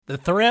The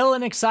thrill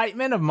and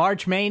excitement of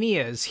March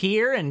Mania is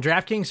here, and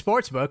DraftKings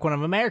Sportsbook, one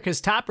of America's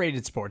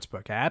top-rated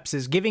sportsbook apps,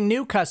 is giving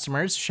new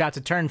customers a shot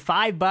to turn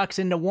 $5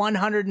 into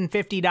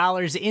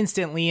 $150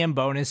 instantly in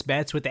bonus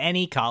bets with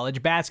any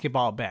college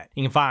basketball bet.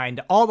 You can find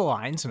all the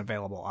lines and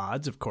available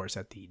odds, of course,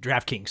 at the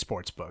DraftKings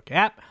Sportsbook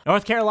app.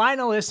 North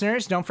Carolina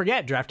listeners, don't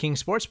forget,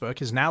 DraftKings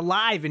Sportsbook is now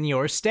live in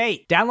your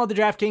state. Download the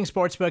DraftKings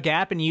Sportsbook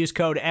app and use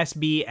code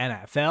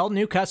SBNFL.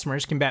 New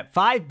customers can bet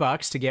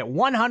 $5 to get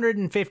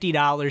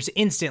 $150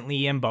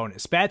 instantly in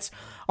bonus bets,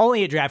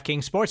 only at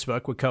DraftKings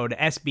Sportsbook with code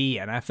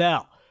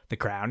SBNFL. The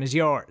crown is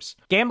yours.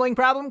 Gambling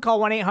problem? Call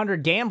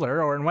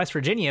 1-800-GAMBLER, or in West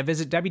Virginia,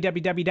 visit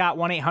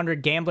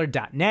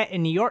www.1800gambler.net.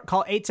 In New York,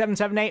 call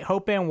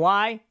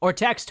 877-8-HOPE-NY or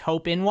text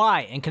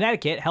HOPE-NY. In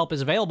Connecticut, help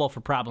is available for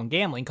problem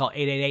gambling. Call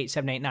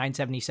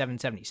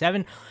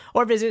 888-789-7777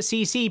 or visit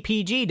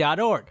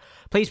ccpg.org.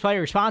 Please play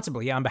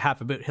responsibly on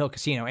behalf of Boot Hill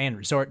Casino and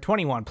Resort.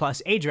 21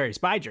 plus, age varies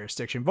by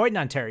jurisdiction. Void in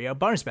Ontario.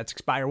 Bonus bets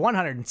expire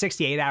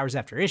 168 hours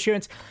after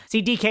issuance.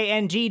 See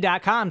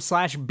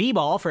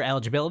dkng.com/bball for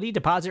eligibility,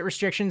 deposit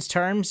restrictions,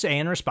 terms,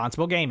 and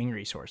responsible gaming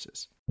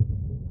resources.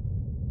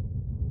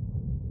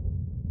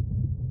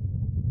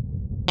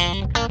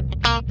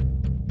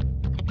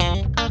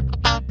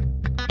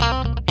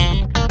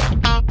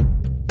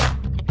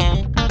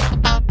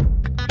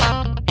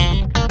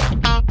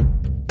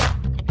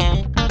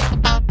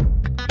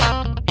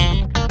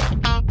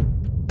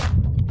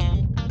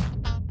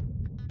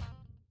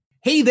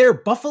 Hey there,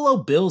 Buffalo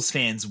Bills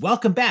fans.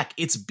 Welcome back.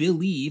 It's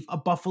Billieve, a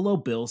Buffalo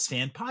Bills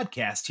fan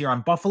podcast here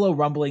on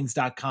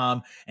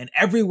BuffaloRumblings.com and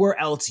everywhere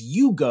else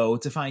you go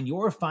to find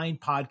your fine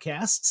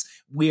podcasts.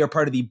 We are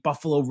part of the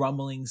Buffalo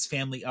Rumblings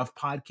family of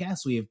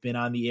podcasts. We have been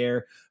on the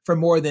air for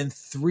more than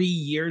 3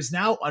 years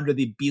now under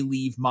the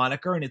Billieve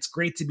moniker, and it's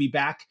great to be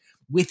back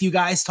with you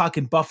guys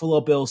talking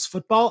Buffalo Bills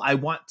football. I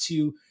want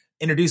to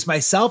introduce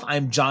myself.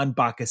 I'm John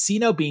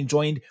Boccacino, being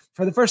joined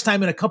for the first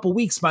time in a couple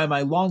weeks by my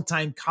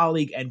longtime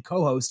colleague and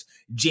co-host,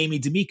 Jamie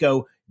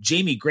D'Amico.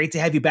 Jamie, great to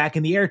have you back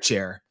in the air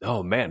chair.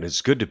 Oh, man,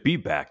 it's good to be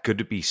back. Good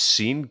to be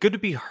seen. Good to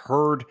be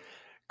heard.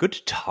 Good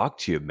to talk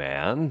to you,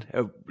 man.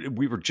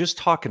 We were just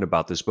talking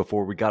about this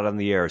before we got on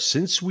the air.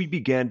 Since we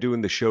began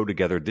doing the show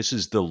together, this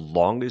is the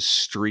longest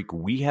streak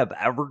we have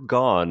ever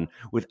gone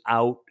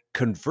without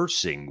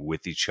conversing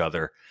with each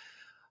other.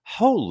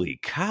 Holy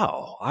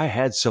cow, I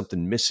had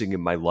something missing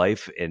in my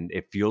life, and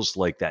it feels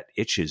like that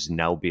itch is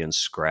now being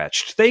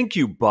scratched. Thank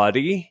you,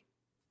 buddy.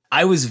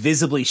 I was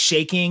visibly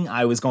shaking.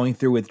 I was going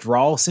through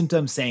withdrawal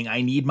symptoms, saying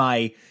I need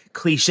my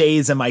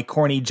cliches and my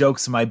corny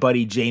jokes from my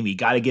buddy Jamie.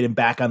 Got to get him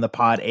back on the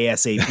pod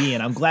ASAP,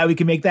 and I'm glad we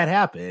can make that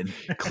happen.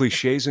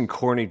 Cliches and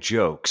corny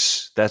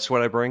jokes. That's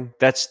what I bring.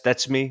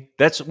 That's me.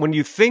 That's when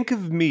you think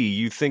of me,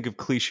 you think of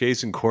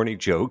cliches and corny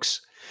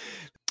jokes.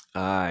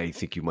 I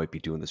think you might be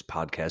doing this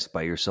podcast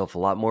by yourself a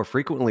lot more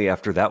frequently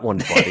after that one,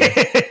 buddy.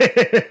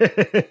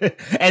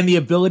 And the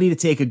ability to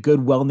take a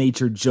good,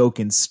 well-natured joke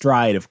in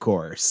stride, of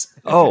course.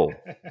 Oh,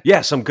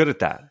 yes, I'm good at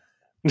that.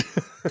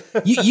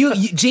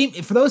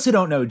 Jamie, for those who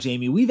don't know,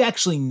 Jamie, we've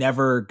actually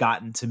never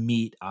gotten to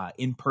meet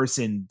in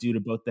person due to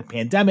both the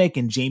pandemic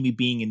and Jamie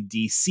being in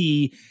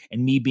DC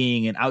and me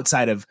being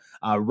outside of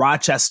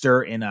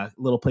Rochester in a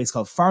little place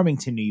called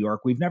Farmington, New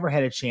York. We've never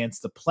had a chance,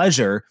 the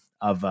pleasure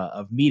of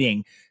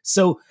meeting.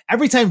 So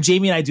every time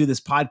Jamie and I do this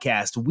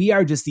podcast, we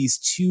are just these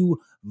two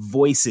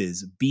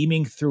voices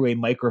beaming through a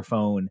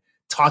microphone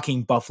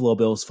talking Buffalo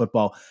Bills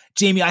football.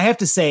 Jamie, I have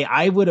to say,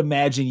 I would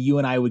imagine you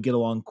and I would get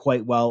along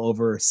quite well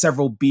over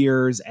several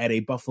beers at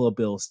a Buffalo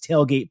Bills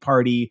tailgate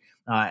party.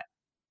 That's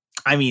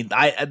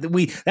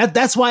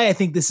why I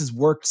think this has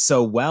worked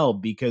so well,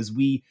 because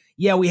we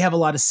have a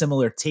lot of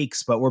similar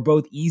takes, but we're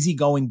both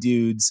easygoing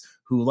dudes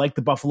who like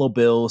the Buffalo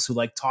Bills, who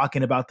like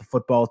talking about the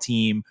football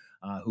team,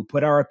 who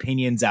put our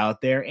opinions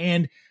out there.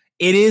 And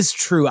it is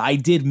true, I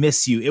did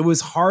miss you. It was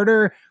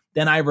harder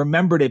than I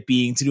remembered it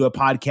being to do a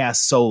podcast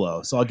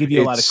solo. So I'll give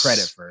you a lot of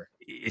credit for.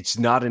 It's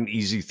not an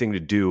easy thing to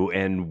do.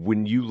 And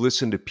when you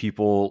listen to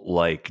people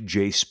like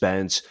Jay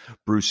Spence,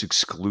 Bruce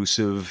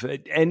Exclusive,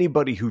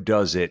 anybody who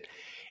does it,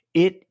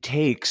 it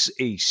takes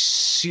a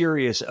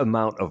serious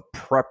amount of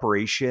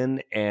preparation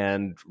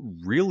and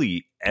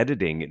really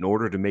editing in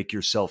order to make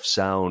yourself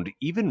sound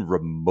even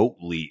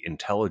remotely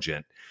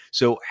intelligent.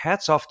 So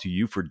hats off to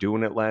you for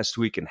doing it last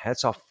week, and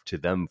hats off to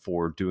them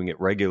for doing it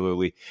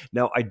regularly.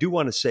 Now, I do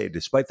want to say,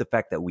 despite the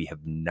fact that we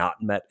have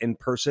not met in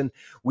person,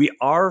 we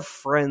are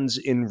friends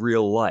in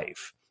real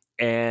life.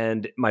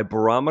 And my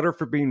barometer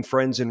for being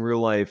friends in real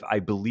life, I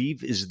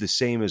believe, is the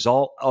same as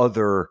all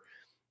other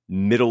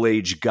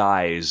middle-aged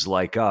guys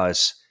like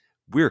us.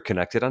 We're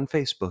connected on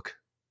Facebook.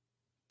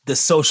 The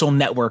social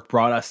network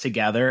brought us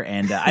together.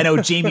 And I know,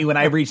 Jamie, when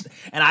I reached,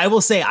 and I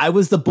will say I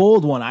was the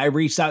bold one. I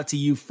reached out to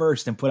you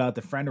first and put out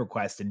the friend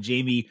request. And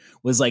Jamie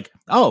was like,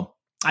 oh,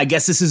 I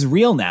guess this is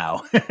real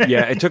now.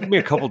 Yeah, it took me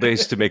a couple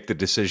days to make the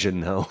decision,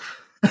 though.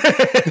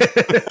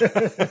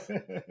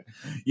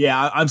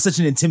 Yeah, I'm such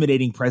an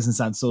intimidating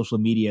presence on social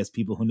media, as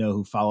people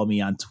who follow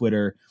me on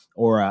Twitter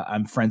or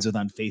I'm friends with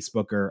on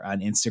Facebook or on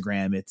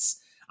Instagram.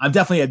 I'm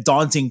definitely a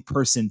daunting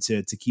person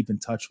to keep in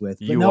touch with.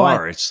 But you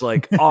are. It's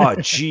like, oh,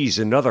 geez,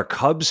 another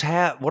Cubs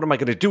hat? What am I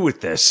going to do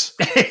with this?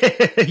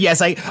 Yes,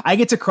 I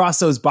get to cross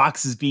those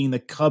boxes being the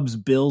Cubs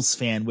Bills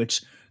fan,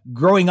 which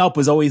growing up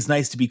was always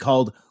nice to be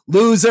called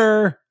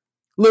loser,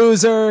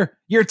 loser,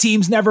 your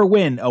teams never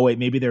win. Oh, wait,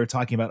 maybe they were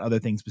talking about other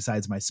things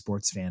besides my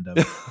sports fandom.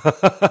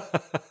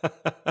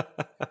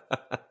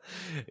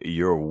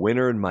 You're a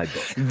winner in my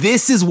book.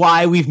 This is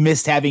why we've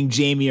missed having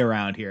Jamie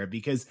around here,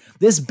 because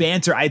this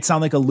banter, I'd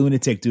sound like a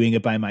lunatic doing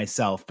it by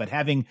myself, but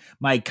having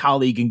my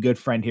colleague and good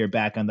friend here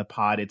back on the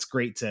pod, it's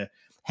great to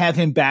have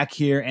him back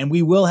here. And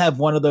we will have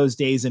one of those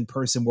days in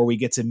person where we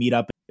get to meet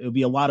up. It'll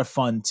be a lot of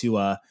fun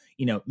to,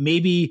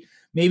 maybe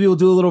we'll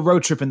do a little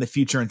road trip in the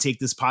future and take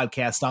this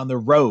podcast on the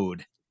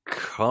road.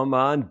 Come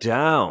on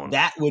down.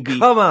 That would be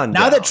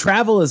now that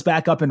travel is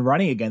back up and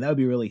running again. That would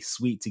be really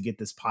sweet to get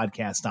this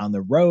podcast on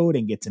the road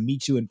and get to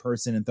meet you in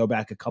person and throw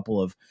back a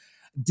couple of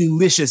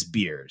delicious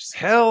beers.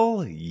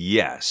 Hell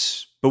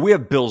yes. But we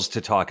have Bills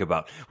to talk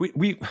about.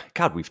 We've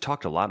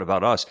talked a lot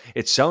about us.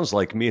 It sounds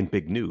like me and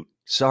Big Newt.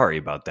 Sorry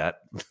about that,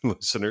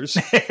 listeners.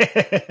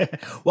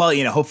 Well,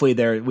 hopefully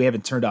we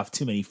haven't turned off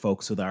too many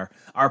folks with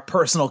our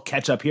personal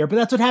catch up here, but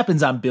that's what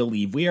happens on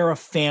Billieve. We are a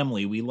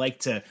family. We like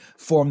to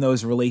form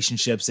those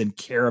relationships and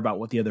care about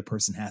what the other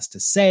person has to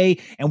say.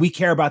 And we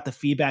care about the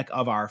feedback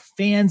of our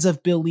fans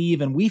of Billieve.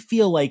 And we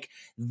feel like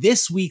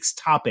this week's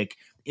topic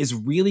is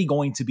really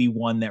going to be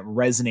one that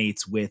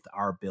resonates with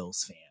our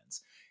Bills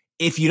fans.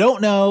 If you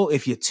don't know,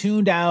 if you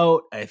tuned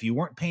out, if you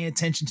weren't paying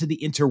attention to the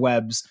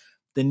interwebs,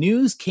 the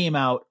news came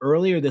out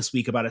earlier this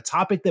week about a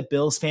topic that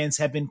Bills fans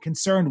have been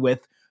concerned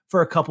with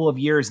for a couple of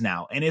years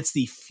now, and it's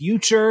the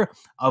future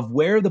of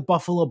where the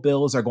Buffalo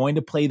Bills are going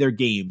to play their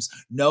games.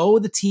 No,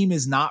 the team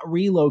is not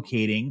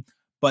relocating,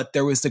 but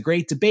there was the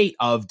great debate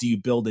of, do you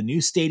build a new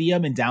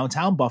stadium in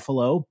downtown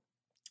Buffalo?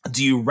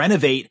 Do you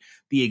renovate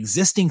the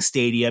existing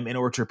stadium in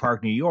Orchard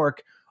Park, New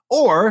York?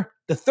 Or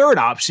the third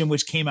option,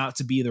 which came out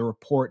to be the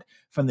report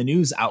from the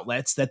news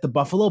outlets, that the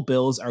Buffalo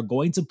Bills are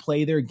going to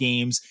play their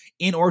games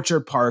in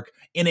Orchard Park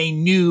in a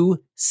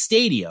new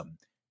stadium.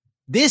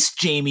 This,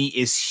 Jamie,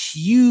 is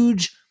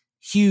huge,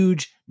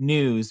 huge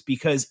news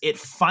because it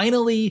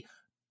finally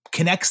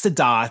connects the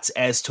dots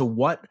as to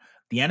what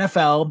the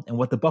NFL and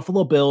what the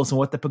Buffalo Bills and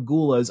what the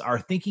Pagulas are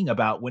thinking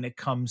about when it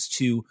comes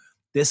to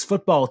this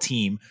football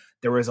team.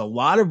 There was a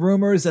lot of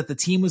rumors that the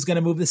team was going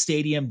to move the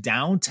stadium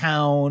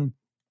downtown,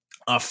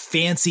 a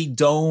fancy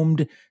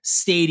domed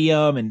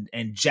stadium,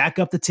 and jack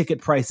up the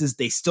ticket prices.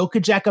 They still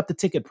could jack up the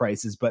ticket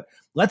prices, but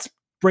let's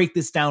break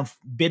this down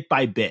bit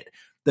by bit.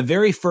 The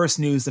very first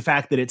news, the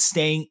fact that it's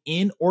staying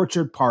in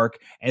Orchard Park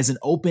as an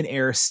open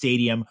air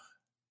stadium.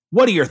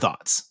 What are your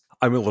thoughts?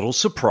 I'm a little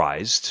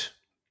surprised.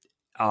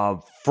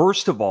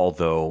 First of all,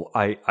 though,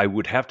 I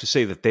would have to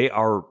say that they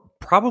are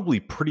probably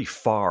pretty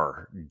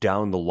far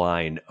down the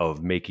line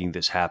of making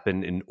this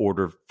happen in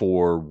order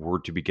for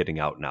word to be getting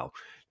out now.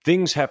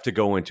 Things have to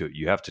go into it.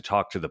 You have to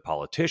talk to the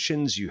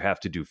politicians. You have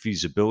to do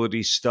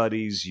feasibility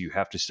studies. You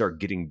have to start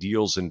getting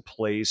deals in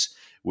place,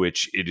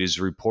 which it is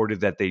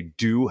reported that they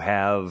do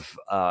have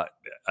an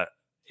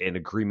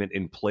agreement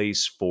in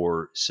place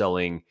for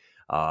selling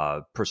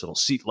personal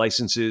seat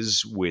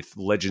licenses with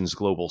Legends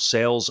Global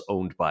Sales,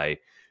 owned by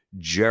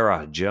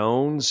Jerry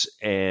Jones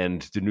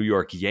and the New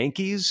York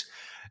Yankees.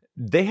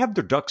 They have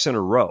their ducks in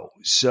a row.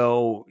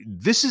 So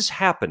this is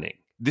happening.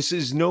 This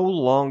is no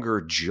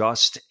longer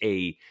just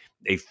a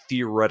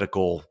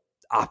theoretical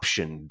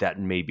option that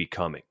may be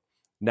coming.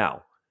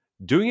 Now,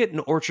 doing it in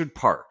Orchard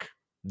Park,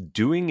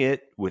 doing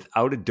it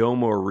without a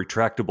dome or a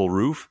retractable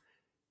roof,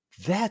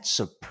 that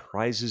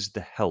surprises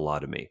the hell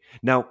out of me.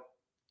 Now,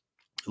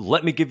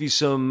 let me give you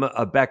some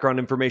background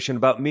information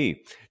about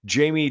me.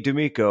 Jamie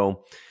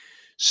D'Amico,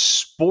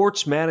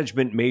 sports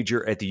management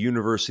major at the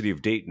University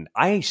of Dayton.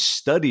 I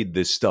studied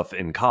this stuff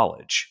in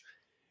college.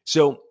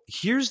 So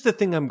here's the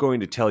thing I'm going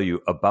to tell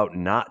you about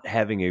not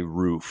having a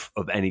roof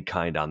of any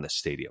kind on the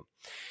stadium.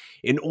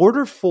 In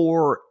order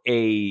for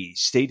a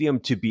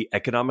stadium to be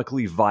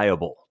economically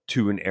viable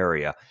to an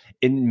area,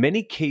 in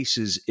many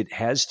cases, it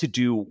has to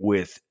do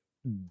with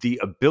the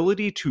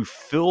ability to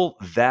fill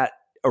that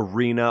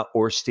arena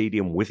or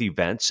stadium with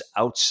events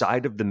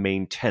outside of the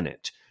main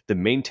tenant. The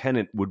main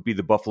tenant would be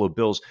the Buffalo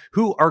Bills,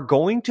 who are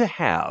going to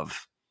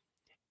have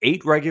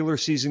 8 regular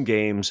season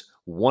games,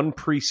 1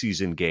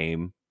 preseason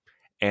game,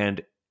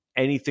 and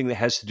anything that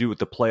has to do with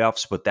the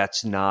playoffs, but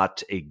that's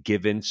not a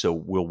given, so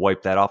we'll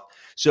wipe that off.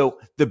 So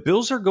the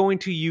Bills are going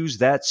to use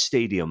that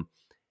stadium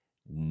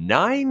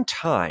 9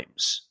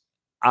 times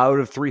out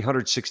of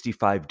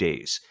 365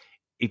 days.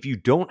 If you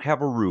don't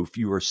have a roof,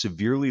 you are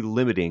severely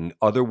limiting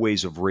other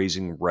ways of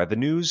raising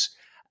revenues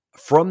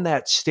from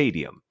that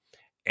stadium.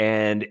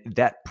 And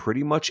that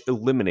pretty much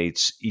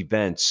eliminates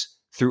events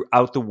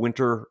throughout the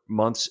winter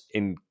months,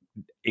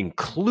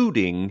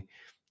 including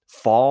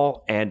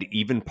fall and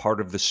even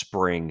part of the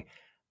spring.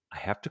 I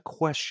have to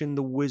question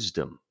the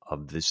wisdom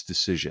of this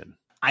decision.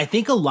 I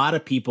think a lot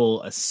of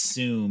people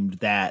assumed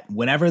that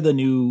whenever the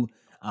new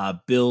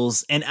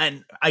Bills.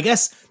 And I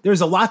guess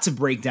there's a lot to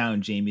break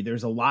down, Jamie.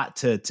 There's a lot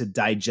to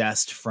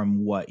digest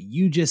from what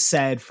you just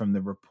said, from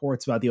the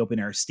reports about the open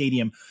air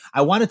stadium.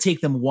 I want to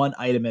take them one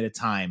item at a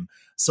time.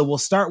 So we'll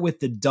start with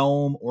the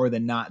dome or the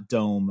not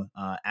dome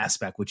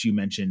aspect, which you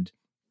mentioned,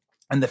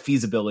 and the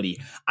feasibility.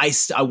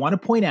 I want to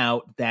point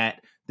out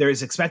that there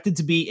is expected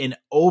to be an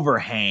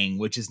overhang,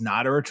 which is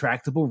not a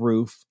retractable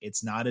roof.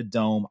 It's not a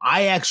dome.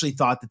 I actually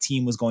thought the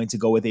team was going to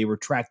go with a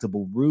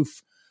retractable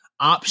roof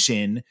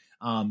option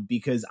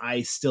because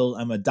I still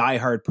am a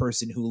diehard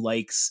person who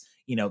likes,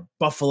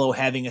 Buffalo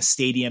having a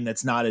stadium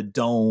that's not a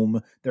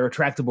dome. The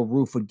retractable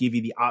roof would give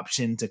you the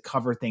option to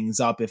cover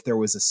things up if there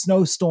was a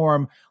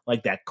snowstorm,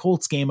 like that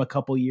Colts game a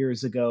couple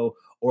years ago,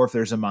 or if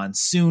there's a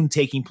monsoon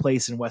taking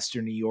place in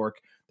Western New York,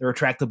 the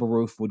retractable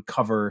roof would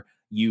cover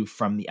you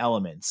from the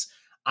elements.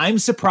 I'm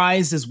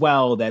surprised as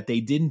well that they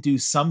didn't do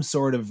some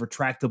sort of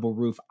retractable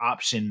roof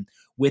option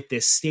with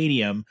this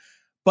stadium.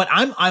 But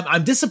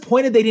I'm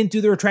disappointed they didn't do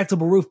the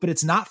retractable roof, but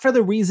it's not for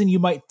the reason you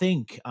might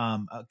think.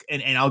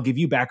 And I'll give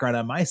you background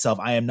on myself.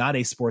 I am not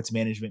a sports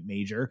management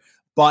major,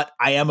 but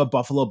I am a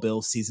Buffalo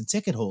Bills season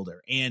ticket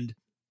holder. And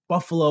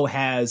Buffalo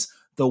has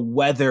the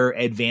weather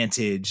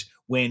advantage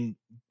when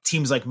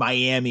teams like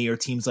Miami or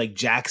teams like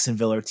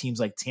Jacksonville or teams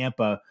like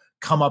Tampa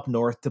come up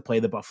north to play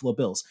the Buffalo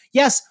Bills.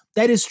 Yes,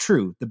 that is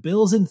true. The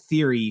Bills, in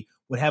theory,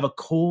 would have a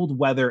cold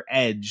weather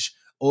edge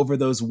over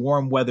those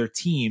warm weather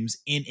teams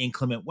in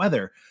inclement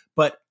weather.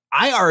 But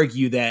I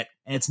argue that,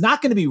 and it's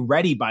not going to be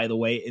ready, by the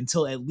way,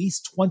 until at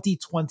least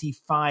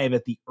 2025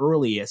 at the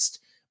earliest,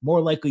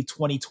 more likely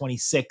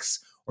 2026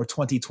 or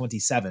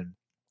 2027.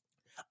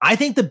 I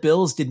think the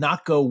Bills did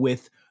not go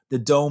with the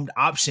domed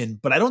option,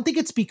 but I don't think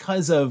it's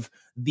because of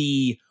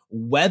the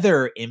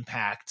weather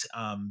impact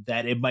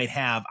that it might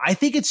have. I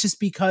think it's just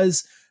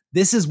because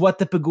this is what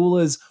the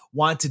Pegulas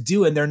want to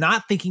do, and they're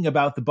not thinking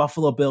about the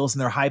Buffalo Bills and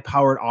their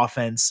high-powered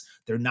offense.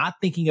 They're not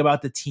thinking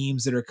about the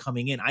teams that are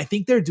coming in. I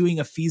think they're doing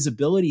a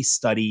feasibility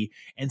study,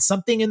 and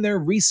something in their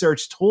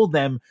research told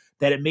them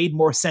that it made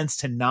more sense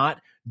to not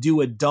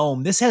do a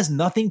dome. This has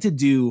nothing to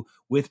do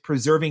with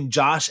preserving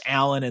Josh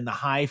Allen and the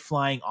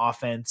high-flying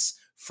offense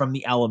from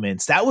the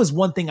elements. That was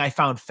one thing I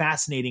found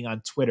fascinating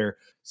on Twitter.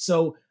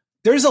 So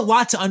there's a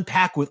lot to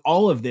unpack with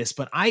all of this,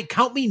 but I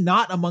count me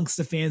not amongst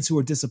the fans who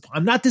are disappointed.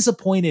 I'm not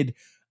disappointed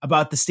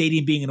about the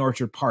stadium being in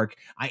Orchard Park.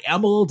 I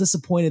am a little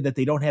disappointed that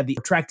they don't have the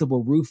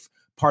retractable roof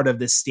part of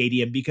this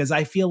stadium, because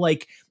I feel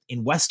like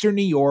in Western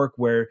New York,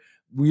 where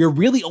we're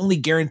really only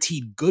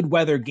guaranteed good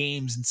weather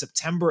games in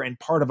September and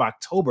part of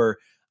October,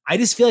 I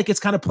just feel like it's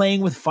kind of playing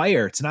with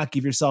fire to not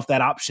give yourself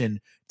that option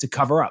to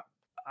cover up.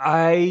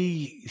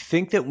 I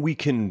think that we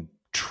can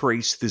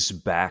trace this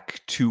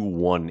back to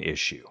one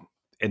issue.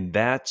 And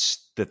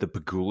that's that the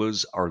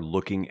Pegulas are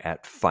looking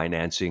at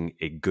financing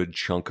a good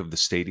chunk of the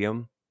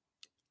stadium.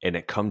 And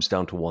it comes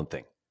down to one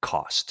thing: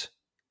 cost.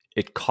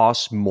 It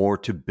costs more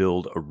to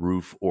build a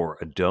roof or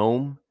a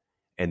dome,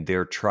 and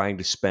they're trying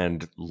to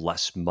spend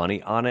less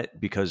money on it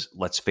because,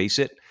 let's face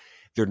it,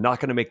 they're not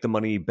going to make the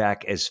money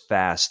back as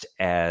fast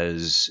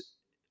as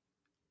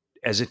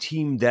a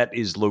team that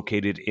is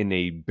located in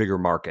a bigger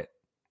market.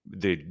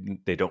 They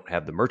don't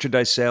have the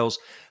merchandise sales.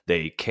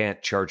 They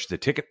can't charge the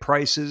ticket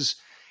prices.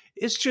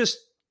 It's just,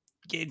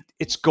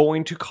 it's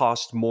going to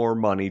cost more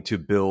money to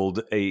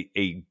build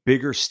a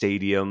bigger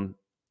stadium,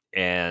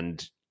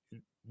 and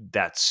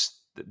that's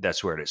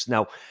where it is.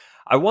 Now,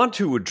 I want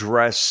to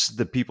address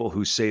the people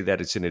who say that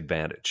it's an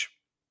advantage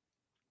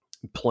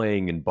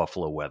playing in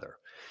Buffalo weather.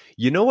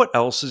 You know what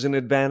else is an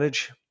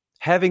advantage?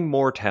 Having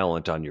more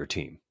talent on your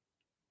team.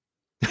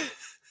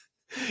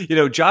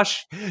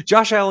 Josh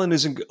Allen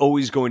isn't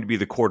always going to be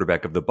the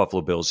quarterback of the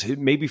Buffalo Bills,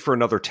 maybe for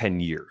another 10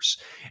 years.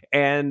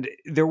 And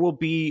there will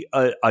be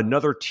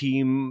another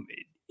team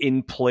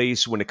in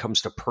place when it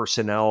comes to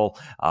personnel.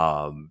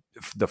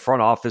 The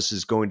front office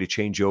is going to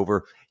change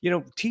over.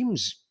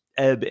 Teams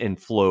ebb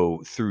and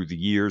flow through the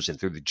years and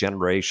through the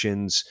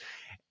generations.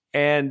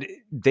 And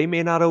they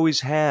may not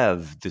always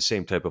have the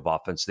same type of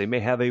offense. They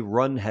may have a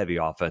run-heavy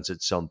offense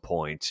at some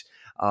point.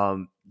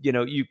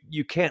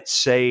 You can't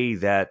say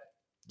that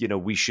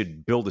we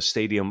should build a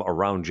stadium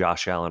around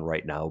Josh Allen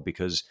right now,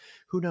 because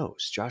who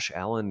knows? Josh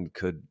Allen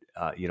could,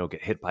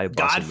 get hit by a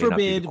bus. God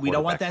forbid. We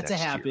don't want that to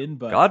happen.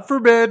 But God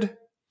forbid.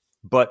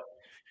 But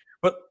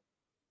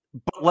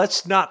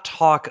let's not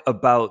talk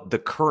about the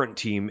current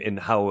team and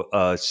how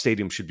a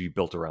stadium should be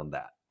built around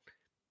that.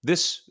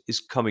 This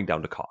is coming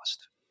down to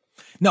cost.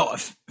 No,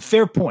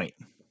 fair point.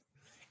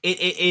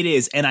 It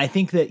is. And I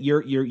think that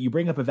you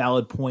bring up a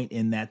valid point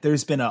in that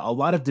there's been a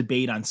lot of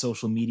debate on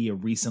social media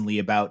recently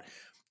about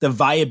the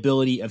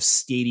viability of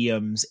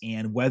stadiums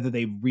and whether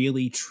they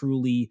really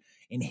truly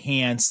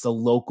enhance the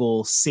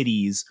local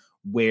cities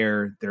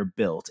where they're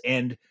built.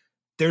 And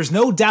there's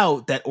no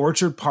doubt that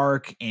Orchard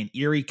Park and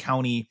Erie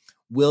County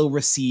will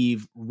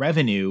receive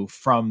revenue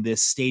from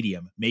this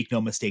stadium. Make no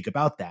mistake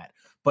about that.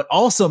 But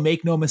also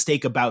make no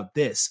mistake about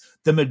this: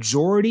 the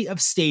majority of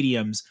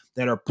stadiums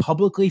that are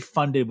publicly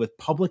funded with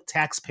public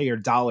taxpayer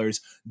dollars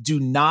do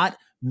not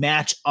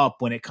match up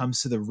when it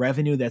comes to the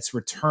revenue that's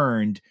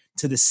returned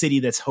to the city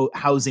that's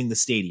housing the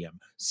stadium.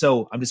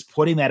 So I'm just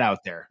putting that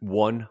out there.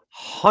 100%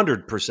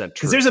 true.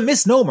 Because there's a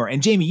misnomer,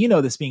 and Jamie, you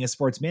know this being a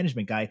sports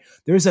management guy,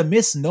 there's a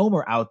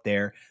misnomer out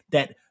there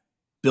that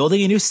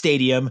building a new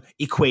stadium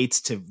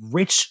equates to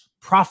rich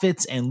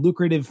profits and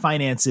lucrative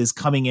finances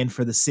coming in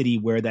for the city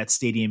where that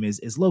stadium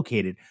is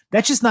located.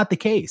 That's just not the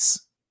case.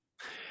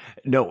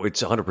 No,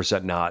 it's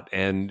 100% not.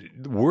 And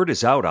word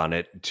is out on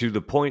it to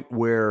the point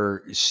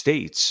where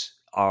states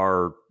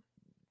are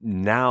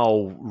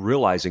now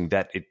realizing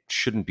that it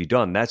shouldn't be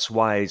done. That's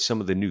why some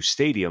of the new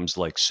stadiums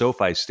like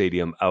SoFi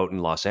Stadium out in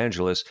Los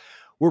Angeles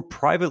were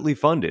privately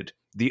funded.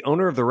 The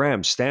owner of the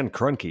Rams, Stan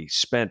Kroenke,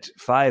 spent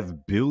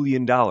 $5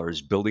 billion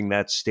building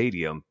that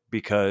stadium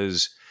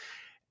because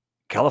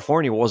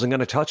California wasn't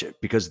going to touch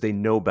it because they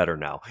know better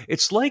now.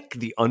 It's like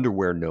the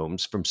underwear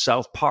gnomes from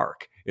South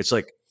Park. It's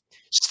like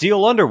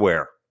steal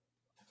underwear,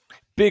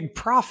 big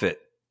profit.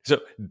 So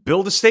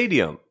build a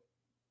stadium,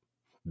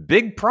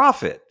 big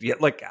profit.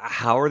 Yet, like,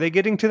 how are they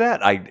getting to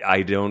that?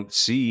 I don't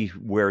see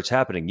where it's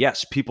happening.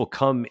 Yes, people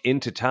come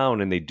into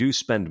town and they do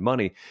spend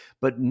money,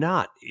 but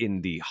not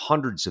in the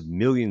hundreds of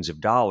millions of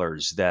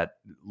dollars that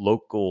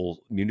local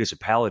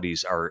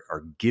municipalities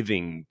are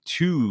giving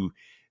to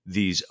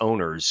these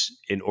owners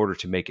in order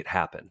to make it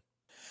happen.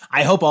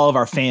 I hope all of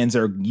our fans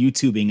are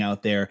YouTubing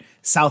out there.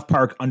 South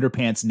Park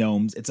underpants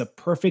gnomes. It's a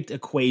perfect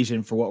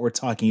equation for what we're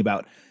talking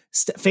about.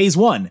 Phase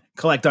 1,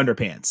 collect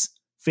underpants.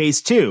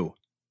 Phase 2,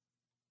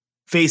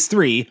 Phase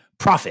 3,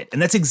 profit.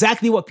 And that's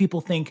exactly what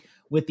people think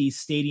with these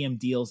stadium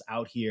deals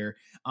out here.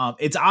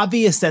 It's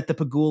obvious that the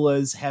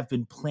Pegulas have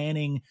been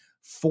planning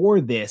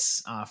for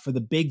this, for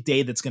the big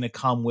day that's going to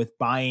come with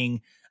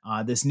buying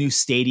this new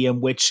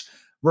stadium, which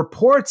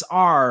reports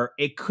are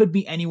it could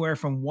be anywhere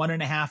from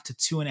 $1.5 to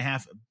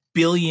 $2.5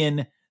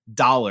 billion.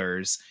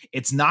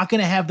 It's not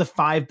going to have the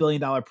 $5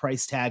 billion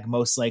price tag,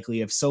 most likely,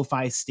 of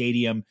SoFi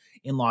Stadium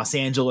in Los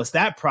Angeles.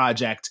 That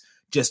project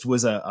just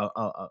was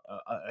a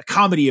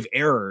comedy of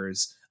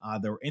errors.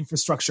 There were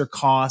infrastructure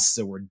costs.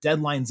 There were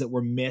deadlines that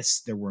were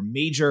missed. There were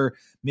major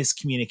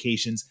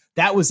miscommunications.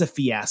 That was a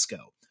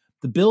fiasco.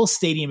 The Bills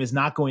Stadium is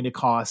not going to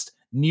cost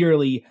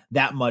nearly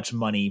that much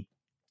money,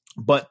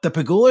 but the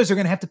Pegulas are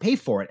going to have to pay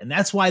for it. And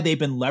that's why they've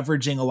been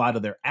leveraging a lot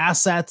of their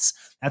assets.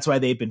 That's why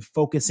they've been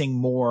focusing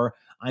more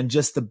on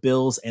just the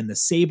Bills and the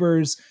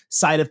Sabres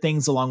side of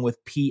things, along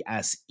with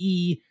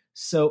PSE.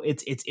 So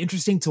it's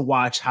interesting to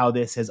watch how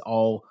this has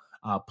all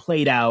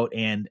played out.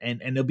 And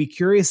it'll be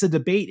curious to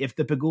debate if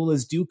the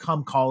Pegulas do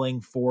come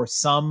calling for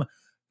some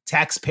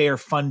taxpayer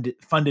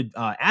funded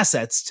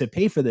assets to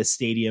pay for this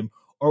stadium,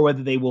 or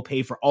whether they will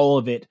pay for all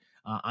of it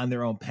on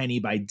their own penny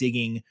by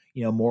digging,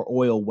 more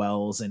oil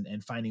wells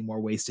and finding more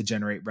ways to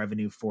generate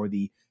revenue for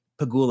the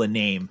Pegula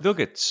name. They'll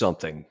get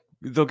something.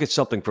 They'll get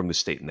something from the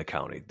state and the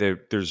county.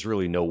 There's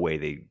really no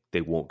way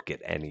they won't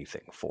get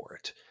anything for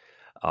it.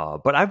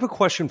 But I have a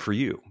question for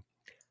you.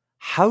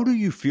 How do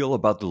you feel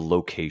about the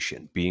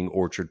location being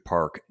Orchard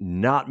Park,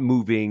 not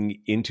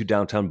moving into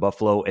downtown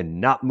Buffalo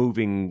and not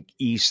moving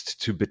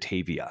east to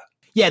Batavia?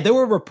 Yeah, there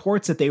were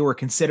reports that they were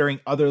considering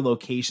other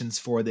locations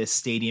for this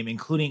stadium,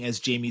 including, as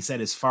Jamie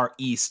said, as far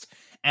east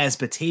as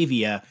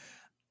Batavia.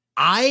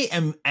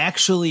 I'm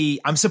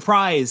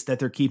surprised that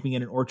they're keeping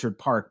it in Orchard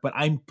Park, but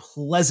I'm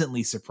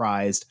pleasantly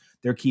surprised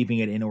they're keeping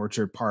it in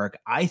Orchard Park.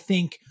 I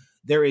think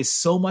there is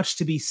so much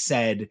to be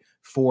said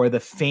for the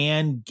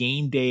fan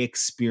game day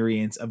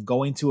experience of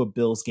going to a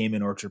Bills game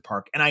in Orchard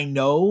Park. And I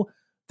know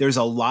there's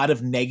a lot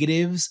of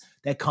negatives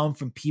that come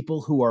from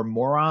people who are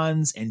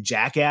morons and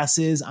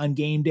jackasses on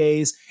game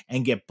days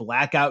and get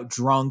blackout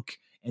drunk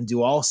and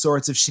do all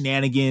sorts of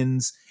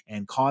shenanigans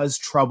and cause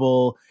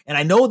trouble. And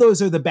I know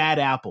those are the bad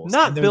apples.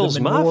 Not Bills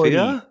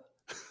Mafia.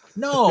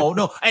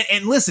 No.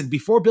 And listen,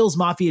 before Bills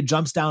Mafia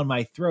jumps down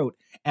my throat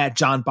at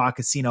John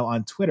Boccacino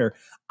on Twitter,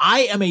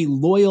 I am a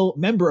loyal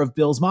member of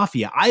Bills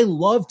Mafia. I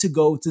love to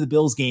go to the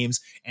Bills games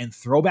and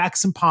throw back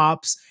some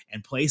pops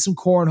and play some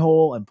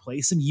cornhole and play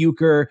some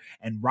euchre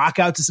and rock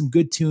out to some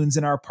good tunes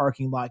in our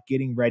parking lot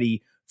getting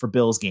ready for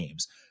Bills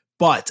games.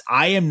 But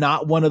I am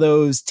not one of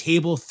those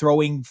table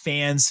throwing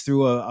fans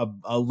through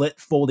a lit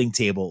folding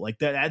table. Like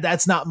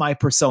that's not my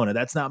persona.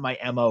 That's not my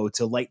MO,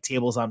 to light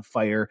tables on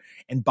fire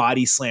and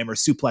body slam or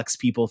suplex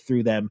people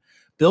through them.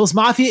 Bills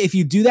Mafia, if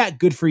you do that,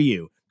 good for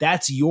you.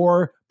 That's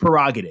your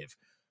prerogative.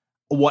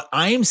 What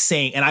I'm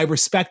saying, and I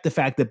respect the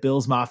fact that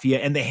Bills Mafia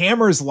and the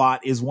Hammers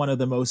lot is one of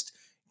the most,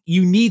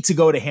 you need to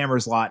go to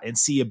Hammers lot and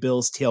see a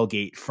Bills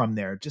tailgate from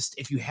there. Just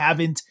if you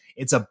haven't,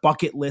 it's a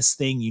bucket list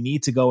thing. You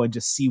need to go and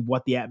just see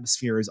what the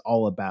atmosphere is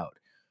all about.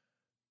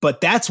 But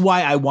that's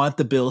why I want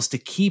the Bills to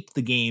keep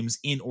the games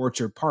in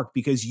Orchard Park,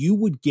 because you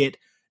would get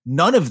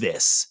none of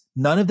this,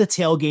 none of the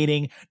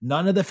tailgating,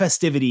 none of the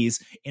festivities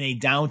in a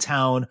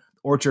downtown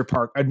Orchard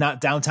Park, or not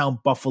downtown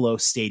Buffalo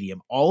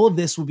stadium. All of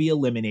this would be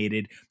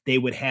eliminated. They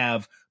would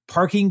have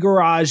parking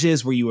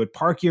garages where you would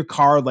park your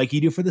car like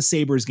you do for the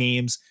Sabres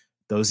games,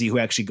 Those of you who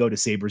actually go to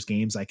Sabres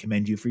games, I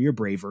commend you for your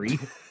bravery.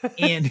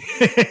 and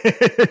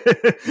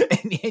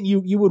and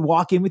you would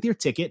walk in with your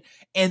ticket,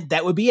 and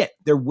that would be it.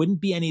 There wouldn't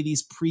be any of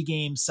these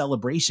pregame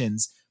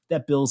celebrations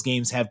that Bills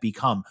games have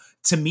become.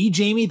 To me,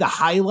 Jamie, the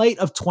highlight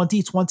of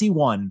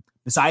 2021,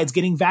 besides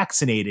getting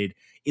vaccinated,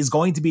 is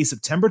going to be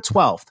September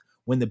 12th,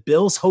 when the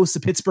Bills host the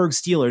Pittsburgh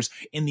Steelers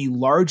in the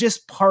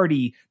largest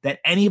party that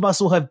any of us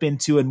will have been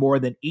to in more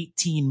than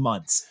 18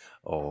 months.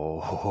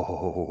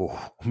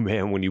 Oh,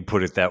 man, when you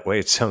put it that way,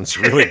 it sounds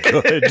really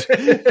good.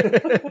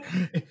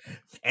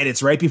 And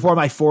it's right before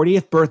my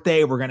 40th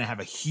birthday. We're going to have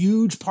a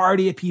huge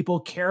party of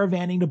people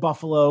caravanning to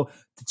Buffalo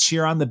to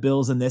cheer on the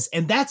Bills in this.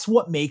 And that's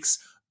what makes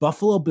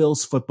Buffalo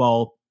Bills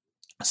football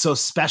so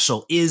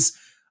special is,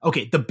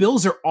 okay, the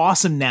Bills are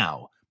awesome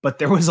now, but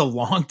there was a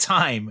long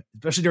time,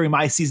 especially during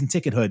my season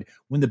tickethood,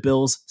 when the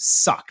Bills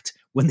sucked,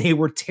 when they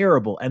were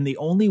terrible. And the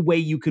only way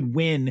you could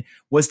win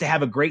was to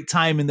have a great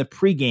time in the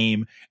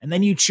pregame. And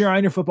then you cheer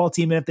on your football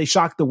team. And if they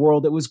shocked the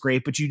world, it was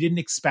great, but you didn't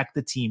expect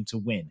the team to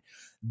win.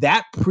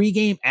 That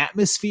pregame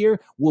atmosphere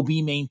will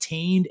be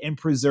maintained and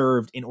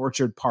preserved in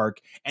Orchard Park.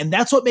 And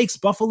that's what makes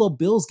Buffalo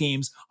Bills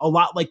games a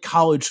lot like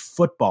college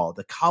football,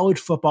 the college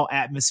football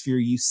atmosphere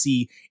you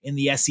see in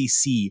the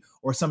SEC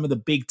or some of the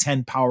Big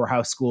Ten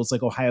powerhouse schools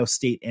like Ohio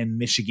State and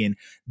Michigan.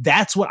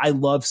 That's what I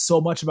love so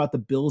much about the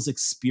Bills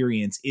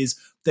experience is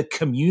the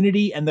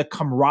community and the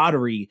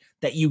camaraderie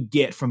that you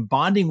get from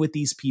bonding with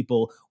these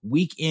people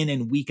week in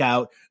and week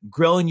out,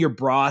 grilling your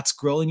brats,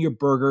 grilling your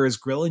burgers,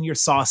 grilling your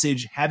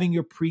sausage, having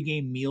your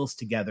pregame meals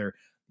together.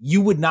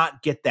 You would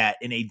not get that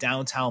in a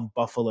downtown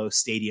Buffalo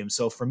stadium.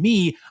 So for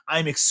me,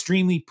 I'm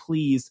extremely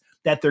pleased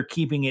that they're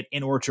keeping it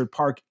in Orchard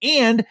Park.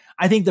 And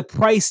I think the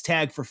price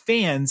tag for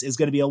fans is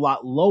going to be a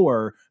lot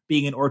lower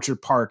being in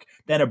Orchard Park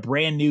than a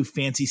brand new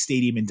fancy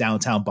stadium in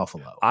downtown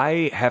Buffalo.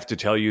 I have to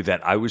tell you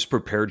that I was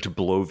prepared to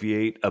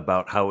bloviate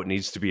about how it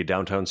needs to be a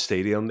downtown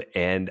stadium,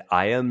 and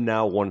I am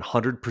now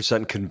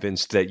 100%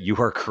 convinced that you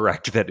are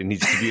correct that it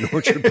needs to be in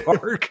Orchard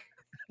Park.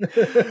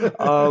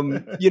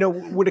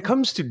 When it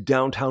comes to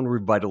downtown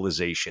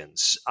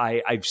revitalizations,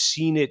 I've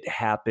seen it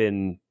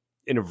happen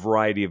in a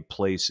variety of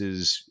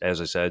places.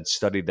 As I said,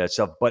 studied that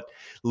stuff, but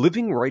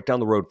living right down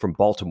the road from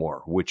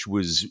Baltimore, which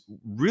was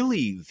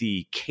really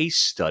the case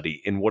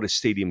study in what a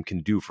stadium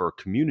can do for a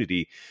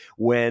community,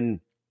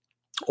 when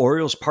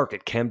Orioles Park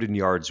at Camden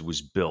Yards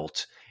was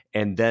built,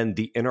 and then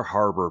the Inner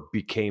Harbor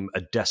became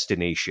a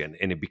destination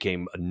and it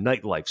became a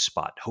nightlife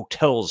spot.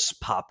 Hotels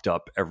popped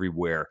up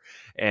everywhere,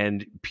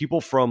 and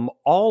people from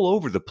all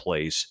over the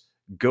place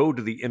go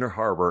to the Inner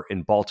Harbor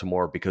in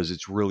Baltimore because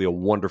it's really a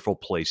wonderful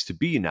place to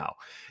be now.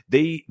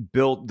 They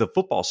built the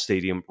football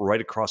stadium right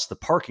across the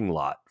parking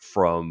lot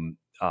from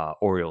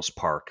Orioles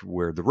Park,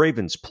 where the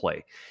Ravens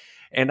play.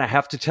 And I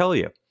have to tell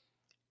you,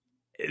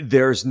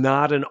 there's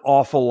not an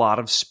awful lot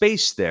of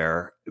space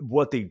there.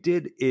 What they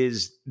did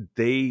is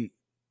they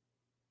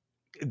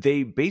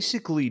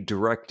basically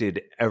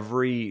directed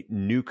every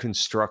new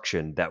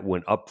construction that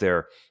went up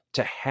there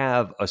to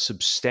have a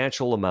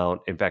substantial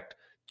amount, in fact,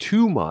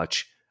 too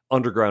much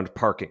underground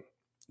parking.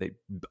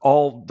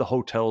 All the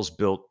hotels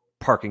built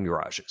parking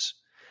garages,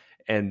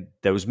 and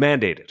that was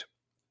mandated.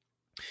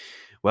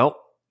 Well,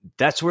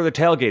 that's where the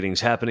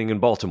tailgating's happening in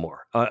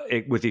Baltimore,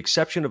 with the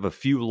exception of a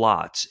few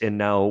lots. And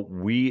now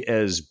we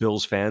as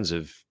Bills fans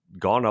have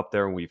gone up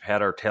there and we've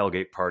had our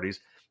tailgate parties.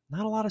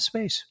 Not a lot of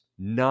space.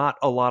 Not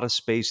a lot of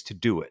space to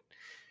do it.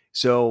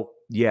 So,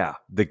 yeah,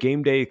 the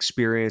game day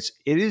experience,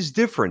 it is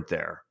different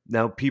there.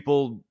 Now,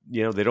 people,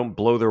 they don't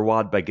blow their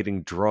wad by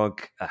getting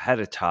drunk ahead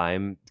of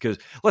time because,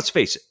 let's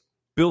face it,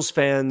 Bills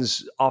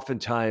fans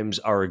oftentimes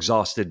are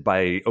exhausted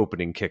by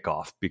opening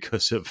kickoff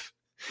because of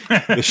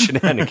the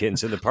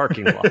shenanigans in the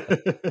parking lot.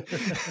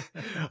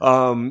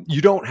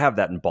 You don't have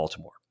that in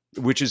Baltimore,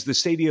 which is the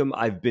stadium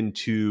I've been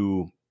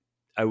to,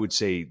 I would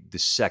say, the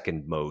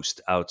second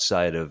most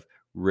outside of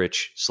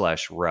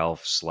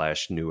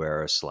Rich/Ralph/New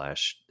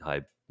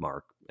Era/High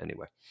Mark.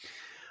 Anyway.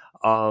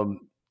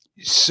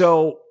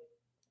 So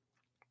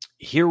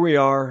here we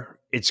are.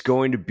 It's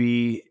going to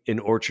be in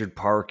Orchard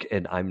Park,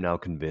 and I'm now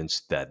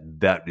convinced that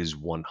that is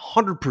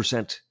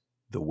 100%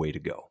 the way to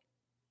go.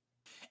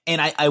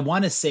 And I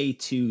want to say,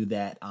 too,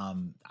 that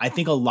I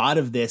think a lot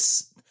of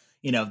this,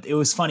 it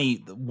was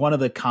funny. One of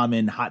the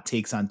common hot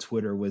takes on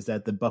Twitter was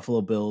that the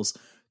Buffalo Bills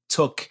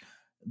took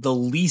the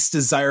least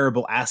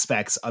desirable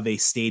aspects of a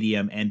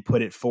stadium and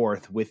put it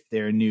forth with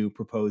their new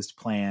proposed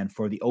plan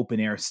for the open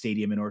air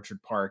stadium in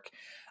Orchard Park.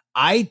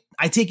 I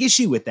take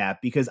issue with that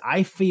because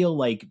I feel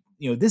like,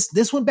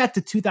 this went back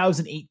to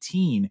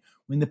 2018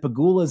 when the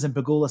Pagulas and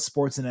Pagula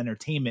Sports and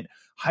Entertainment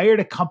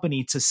hired a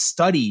company to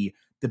study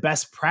the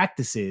best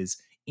practices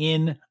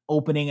in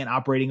opening and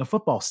operating a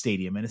football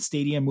stadium and a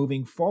stadium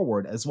moving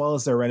forward, as well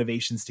as their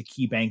renovations to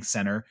KeyBank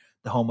Center,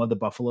 the home of the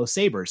Buffalo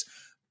Sabres.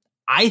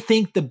 I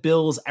think the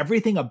Bills,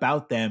 everything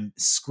about them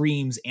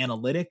screams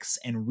analytics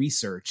and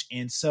research.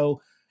 And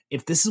so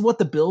if this is what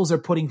the Bills are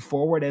putting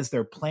forward as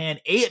their plan,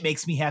 A, it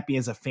makes me happy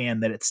as a fan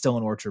that it's still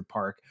in Orchard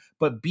Park,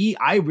 but B,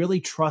 I really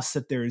trust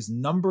that there's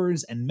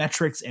numbers and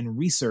metrics and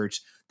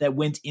research that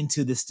went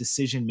into this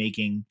decision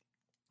making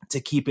to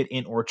keep it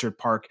in Orchard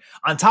Park,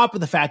 on top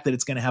of the fact that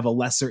it's going to have a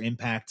lesser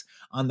impact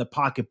on the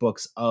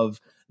pocketbooks of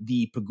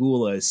the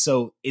Pegulas.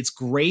 So it's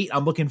great.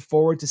 I'm looking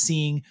forward to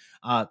seeing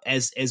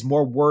as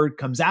more word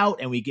comes out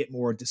and we get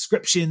more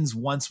descriptions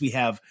once we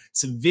have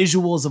some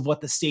visuals of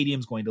what the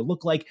stadium's going to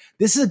look like.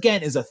 This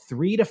again is a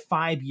 3 to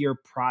 5 year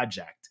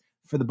project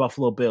for the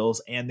Buffalo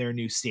Bills and their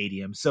new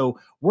stadium. So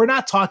we're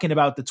not talking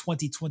about the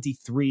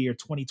 2023 or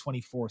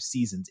 2024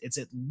 seasons. It's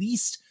at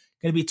least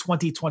going to be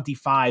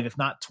 2025, if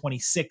not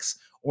 26,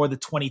 or the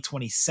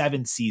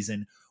 2027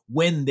 season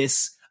when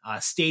this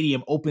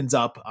stadium opens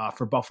up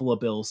for Buffalo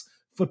Bills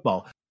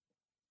football.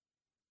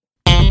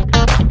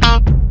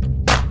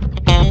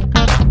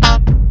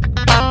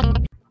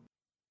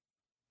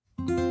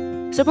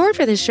 Support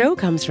for this show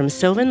comes from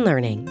Sylvan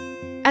Learning.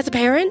 As a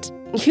parent,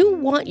 you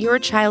want your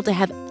child to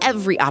have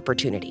every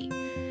opportunity,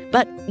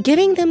 but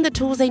giving them the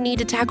tools they need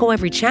to tackle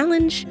every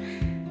challenge,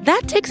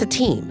 that takes a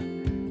team.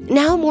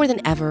 Now more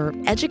than ever,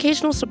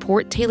 educational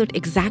support tailored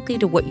exactly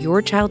to what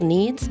your child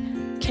needs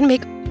can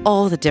make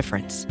all the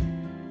difference.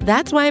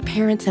 That's why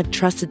parents have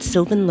trusted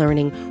Sylvan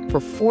Learning for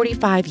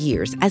 45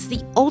 years as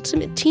the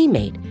ultimate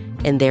teammate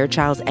in their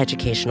child's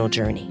educational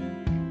journey,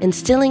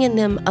 instilling in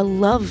them a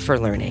love for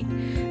learning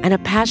and a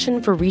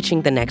passion for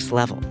reaching the next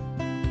level.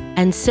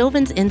 And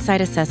Sylvan's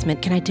Insight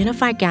Assessment can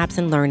identify gaps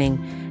in learning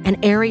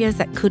and areas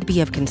that could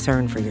be of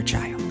concern for your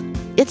child.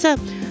 It's a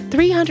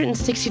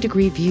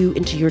 360-degree view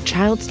into your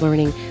child's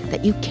learning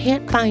that you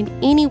can't find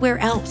anywhere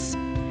else,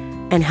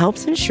 and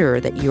helps ensure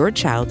that your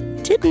child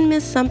didn't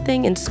miss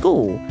something in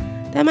school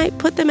that might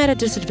put them at a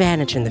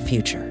disadvantage in the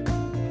future.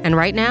 And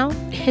right now,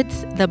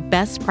 it's the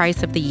best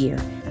price of the year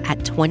at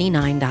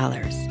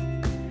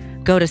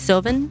 $29. Go to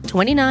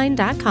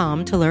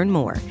sylvan29.com to learn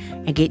more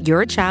and get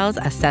your child's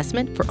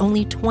assessment for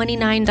only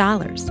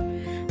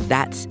 $29.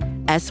 That's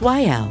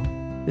SYLVAN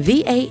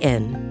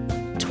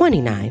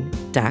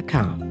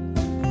 29.com.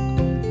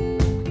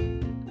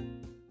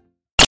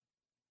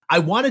 I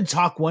want to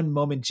talk one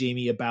moment,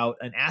 Jamie, about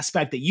an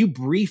aspect that you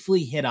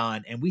briefly hit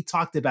on, and we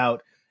talked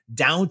about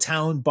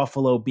downtown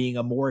Buffalo being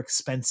a more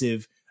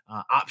expensive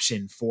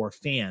option for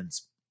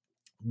fans.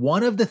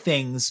 One of the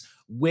things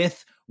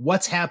with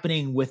what's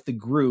happening with the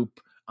group,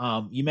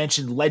 you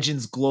mentioned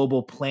Legends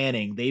Global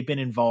Planning. They've been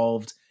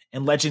involved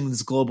in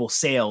Legends Global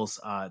Sales.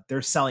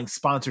 They're selling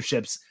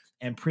sponsorships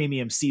and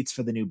premium seats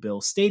for the new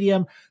Bills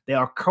Stadium. They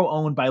are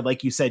co-owned by,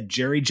 like you said,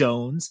 Jerry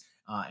Jones.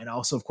 And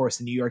also, of course,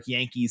 the New York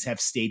Yankees have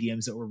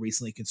stadiums that were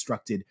recently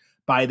constructed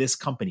by this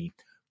company.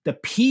 The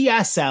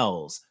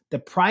PSLs, the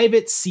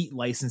private seat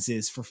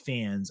licenses for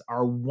fans,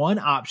 are one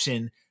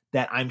option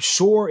that I'm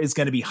sure is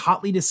going to be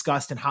hotly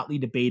discussed and hotly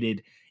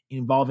debated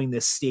involving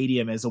this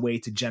stadium as a way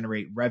to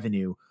generate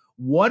revenue.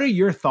 What are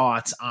your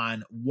thoughts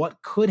on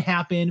what could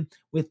happen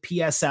with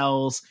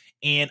PSLs?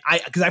 And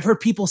because I've heard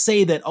people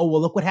say that, oh,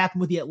 well, look what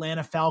happened with the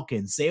Atlanta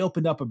Falcons. They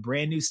opened up a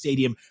brand new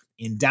stadium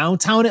in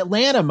downtown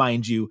Atlanta,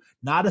 mind you,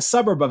 not a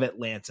suburb of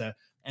Atlanta.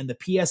 And the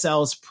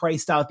PSLs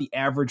priced out the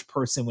average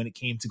person when it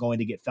came to going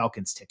to get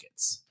Falcons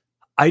tickets.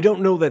 I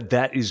don't know that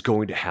that is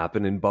going to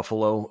happen in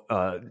Buffalo,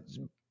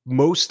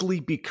 mostly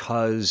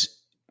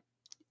because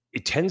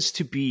it tends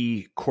to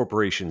be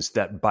corporations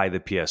that buy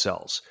the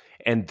PSLs,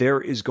 and there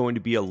is going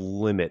to be a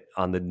limit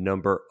on the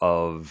number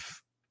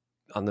of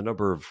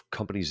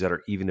companies that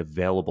are even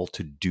available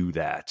to do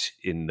that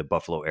in the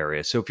Buffalo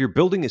area. So if you're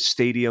building a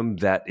stadium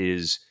that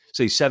is,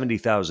 say,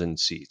 70,000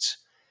 seats,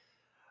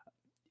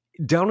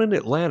 down in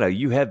Atlanta,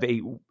 you have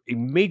a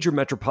major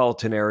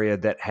metropolitan area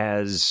that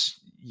has,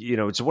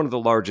 it's one of the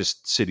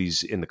largest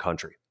cities in the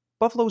country.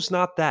 Buffalo's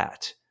not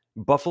that.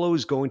 Buffalo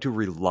is going to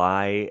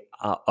rely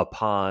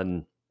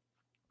upon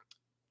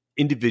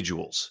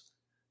individuals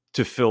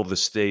to fill the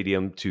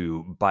stadium,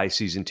 to buy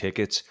season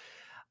tickets.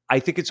 I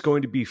think it's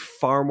going to be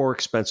far more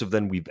expensive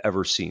than we've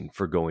ever seen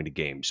for going to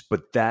games,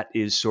 but that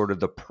is sort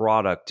of the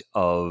product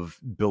of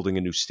building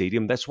a new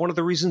stadium. That's one of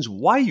the reasons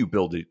why you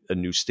build a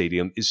new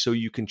stadium, is so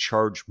you can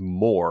charge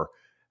more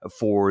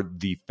for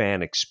the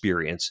fan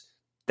experience.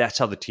 That's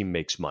how the team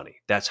makes money.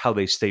 That's how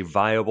they stay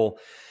viable.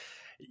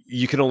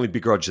 You can only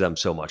begrudge them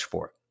so much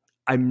for it.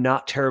 I'm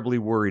not terribly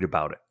worried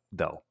about it,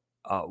 though.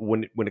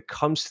 When it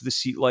comes to the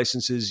seat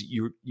licenses,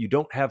 you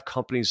don't have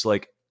companies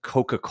like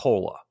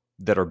Coca-Cola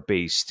that are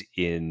based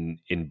in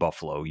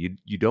Buffalo.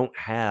 You don't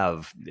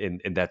have,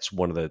 and that's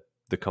one of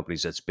the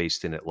companies that's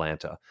based in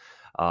Atlanta.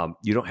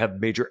 You don't have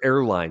major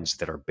airlines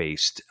that are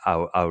based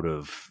out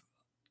of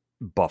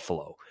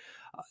Buffalo.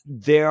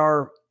 There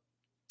are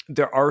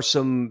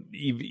some,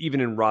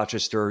 even in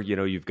Rochester,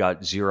 you've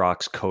got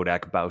Xerox,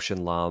 Kodak, Bausch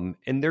and Lomb,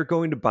 and they're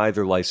going to buy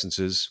their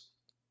licenses,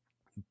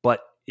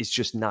 but it's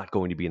just not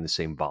going to be in the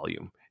same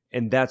volume.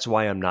 And that's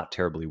why I'm not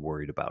terribly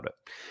worried about it.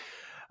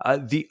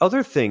 The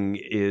other thing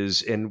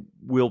is, and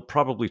we'll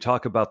probably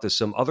talk about this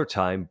some other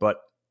time, but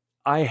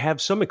I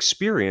have some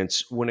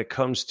experience when it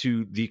comes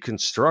to the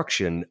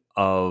construction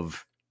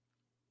of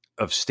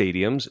of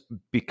stadiums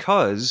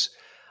because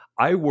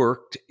I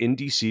worked in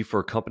DC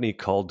for a company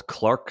called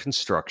Clark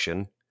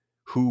Construction,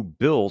 who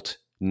built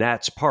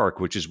Nats Park,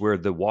 which is where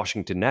the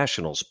Washington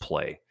Nationals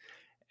play.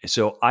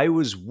 So I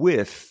was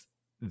with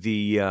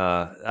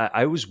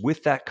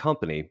that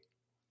company,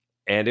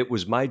 and it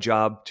was my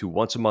job to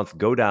once a month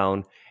go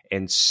down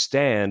and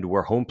stand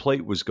where home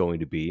plate was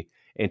going to be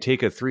and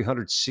take a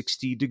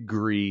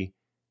 360-degree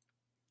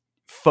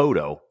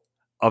photo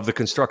of the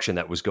construction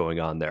that was going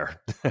on there.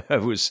 I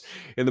was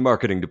in the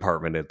marketing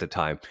department at the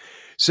time.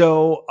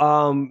 So,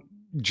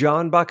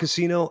 John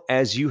Boccacino,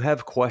 as you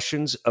have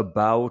questions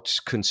about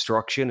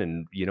construction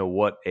and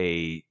what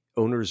a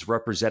owner's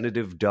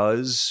representative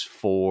does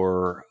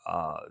for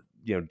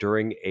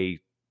during a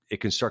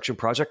construction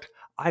project,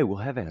 I will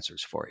have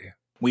answers for you.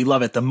 We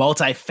love it. The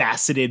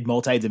multifaceted,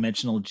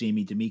 multidimensional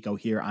Jamie D'Amico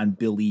here on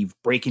Billieve,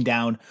 breaking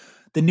down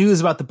the news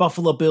about the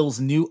Buffalo Bills'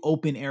 new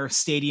open-air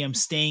stadium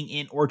staying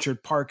in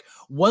Orchard Park.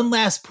 One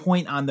last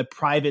point on the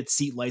private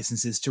seat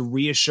licenses to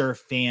reassure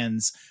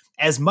fans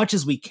as much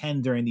as we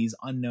can during these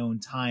unknown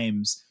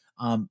times.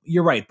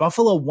 You're right.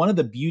 Buffalo, one of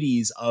the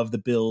beauties of the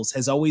Bills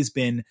has always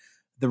been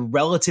the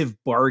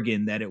relative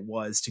bargain that it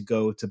was to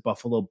go to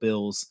Buffalo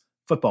Bills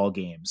football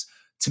games.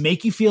 To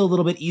make you feel a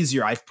little bit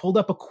easier, I've pulled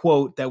up a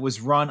quote that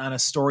was run on a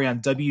story on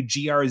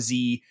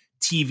WGRZ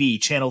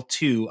TV, Channel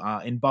 2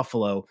 in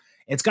Buffalo.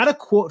 It's got a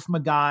quote from a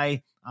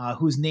guy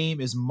whose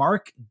name is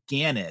Mark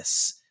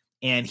Gannis,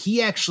 and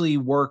he actually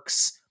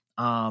works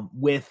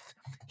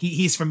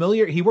he's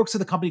familiar. He works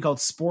with a company called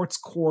Sports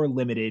Core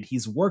Limited.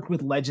 He's worked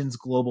with Legends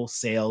Global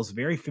Sales,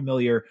 very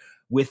familiar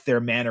with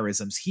their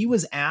mannerisms. He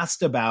was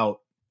asked about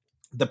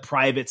the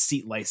private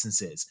seat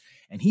licenses,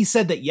 and he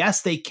said that,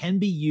 yes, they can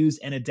be used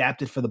and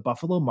adapted for the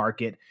Buffalo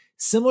market,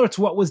 similar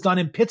to what was done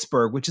in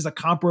Pittsburgh, which is a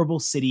comparable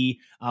city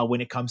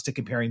when it comes to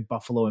comparing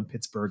Buffalo and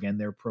Pittsburgh and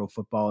their pro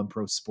football and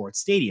pro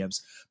sports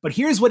stadiums. But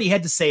here's what he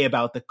had to say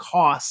about the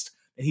cost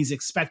that he's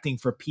expecting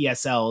for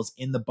PSLs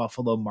in the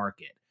Buffalo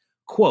market.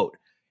 Quote,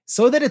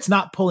 so that it's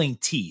not pulling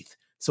teeth,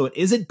 so it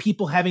isn't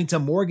people having to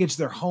mortgage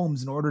their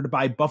homes in order to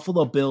buy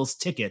Buffalo Bills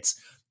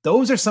tickets.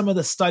 Those are some of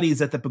the studies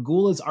that the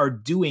Pagulas are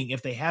doing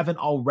if they haven't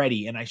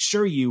already, and I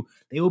assure you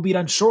they will be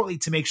done shortly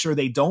to make sure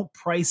they don't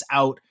price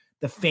out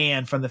the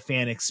fan from the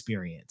fan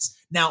experience.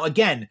 Now,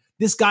 again,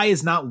 this guy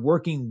is not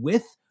working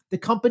with the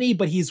company,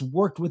 but he's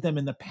worked with them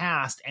in the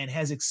past and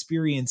has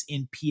experience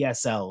in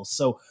PSLs.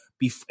 So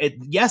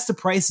yes, the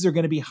prices are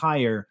going to be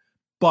higher,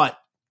 but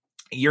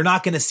you're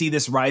not going to see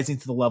this rising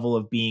to the level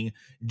of being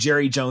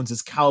Jerry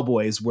Jones's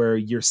Cowboys, where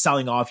you're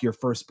selling off your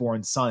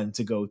firstborn son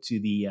to go to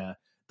the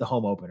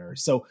home opener.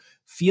 So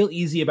feel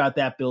easy about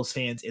that, Bills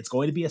fans. It's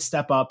going to be a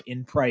step up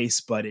in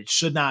price, but it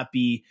should not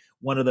be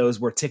one of those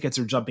where tickets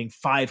are jumping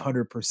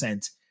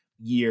 500%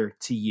 year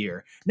to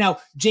year. Now,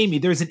 Jamie,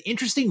 there's an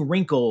interesting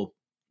wrinkle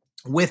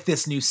with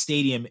this new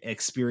stadium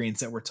experience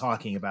that we're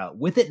talking about,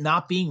 with it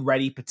not being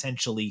ready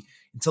potentially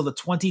until the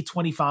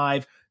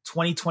 2025,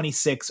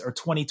 2026, or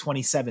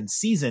 2027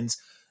 seasons.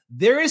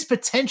 There is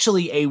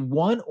potentially a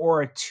 1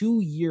 or a 2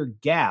 year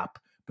gap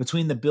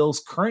between the Bills'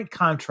 current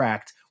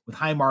contract with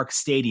Highmark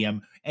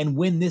Stadium and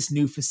when this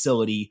new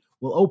facility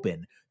will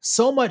open.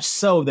 So much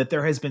so that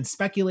there has been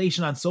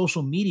speculation on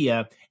social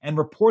media and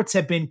reports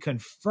have been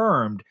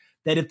confirmed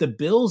that if the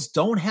Bills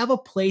don't have a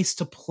place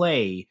to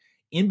play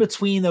in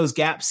between those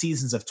gap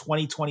seasons of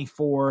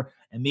 2024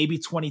 and maybe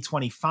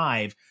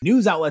 2025,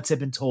 news outlets have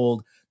been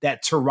told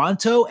that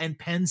Toronto and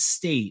Penn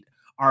State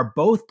are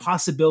both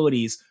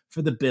possibilities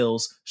for the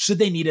Bills should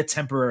they need a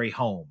temporary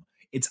home.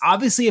 It's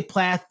obviously a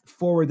path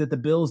forward that the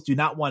Bills do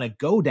not want to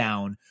go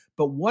down,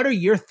 but what are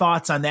your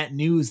thoughts on that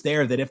news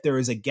there, that if there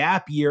is a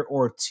gap year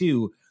or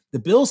two, the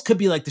Bills could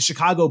be like the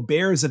Chicago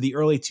Bears of the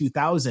early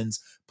 2000s,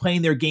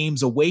 playing their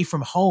games away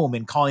from home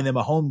and calling them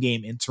a home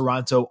game in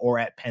Toronto or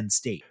at Penn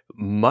State?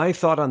 My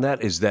thought on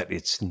that is that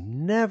it's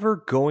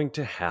never going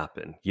to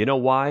happen. You know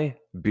why?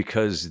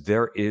 Because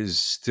there is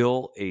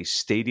still a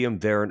stadium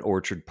there in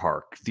Orchard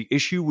Park. The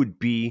issue would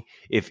be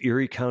if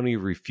Erie County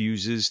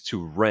refuses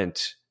to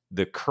rent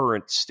the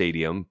current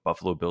stadium,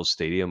 Buffalo Bills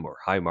Stadium or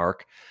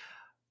Highmark,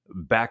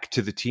 back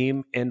to the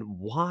team. And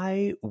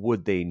why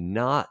would they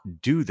not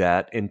do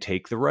that and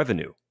take the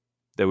revenue?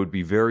 That would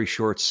be very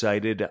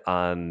short-sighted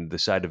on the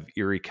side of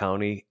Erie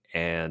County.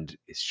 And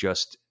it's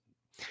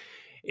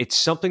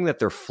something that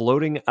they're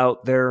floating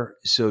out there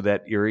so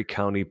that Erie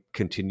County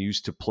continues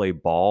to play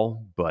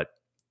ball, but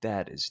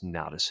that is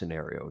not a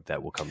scenario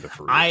that will come to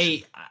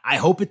fruition. I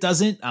hope it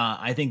doesn't.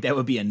 I think that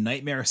would be a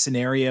nightmare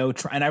scenario.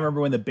 And I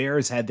remember when the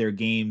Bears had their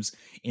games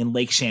in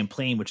Lake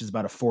Champlain, which is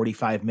about a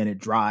 45-minute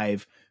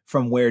drive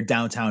from where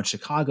downtown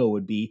Chicago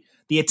would be,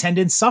 the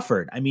attendance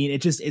suffered. I mean,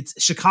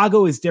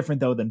 Chicago is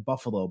different though than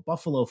Buffalo.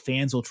 Buffalo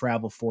fans will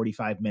travel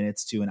 45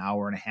 minutes to an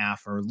hour and a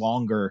half or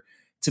longer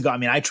to go. I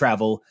mean, I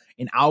travel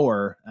an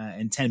hour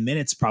and 10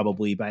 minutes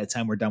probably by the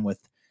time we're done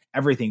with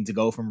everything to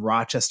go from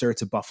Rochester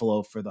to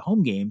Buffalo for the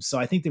home games. So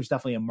I think there's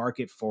definitely a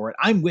market for it.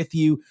 I'm with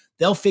you.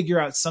 They'll figure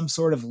out some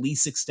sort of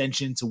lease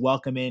extension to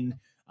welcome in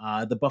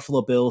the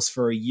Buffalo Bills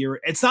for a year.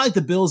 It's not like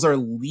the Bills are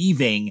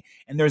leaving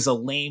and there's a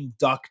lame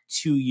duck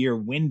 2-year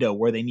window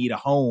where they need a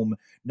home,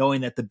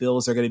 knowing that the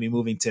Bills are going to be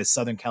moving to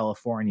Southern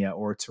California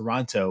or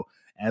Toronto,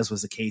 as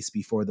was the case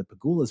before the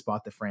Pagulas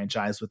bought the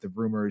franchise with the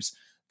rumors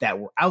that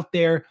were out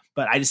there.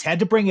 But I just had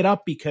to bring it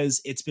up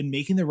because it's been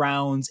making the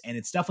rounds, and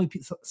it's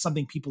definitely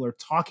something people are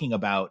talking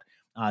about,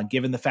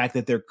 given the fact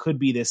that there could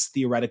be this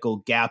theoretical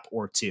gap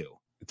or two.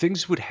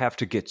 Things would have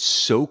to get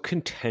so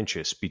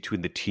contentious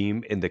between the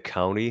team and the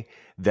county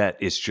that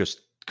it's just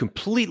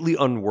completely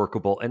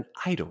unworkable. And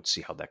I don't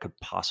see how that could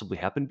possibly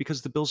happen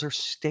because the Bills are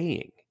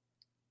staying.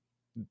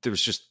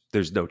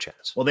 There's no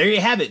chance. Well, there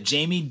you have it.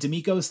 Jamie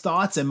D'Amico's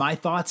thoughts and my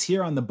thoughts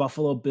here on the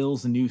Buffalo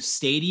Bills' new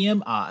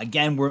stadium.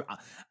 Again,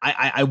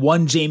 I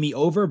won Jamie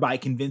over by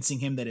convincing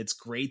him that it's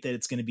great that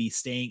it's going to be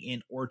staying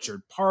in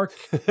Orchard Park.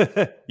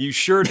 You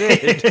sure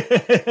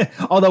did.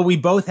 Although we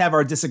both have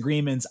our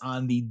disagreements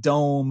on the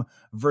dome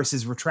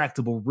versus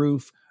retractable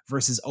roof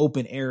versus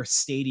open air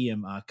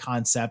stadium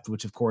concept,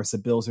 which of course the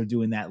Bills are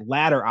doing that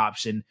latter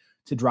option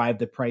to drive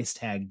the price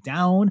tag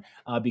down,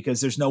 because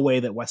there's no way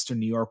that Western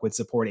New York would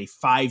support a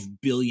 $5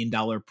 billion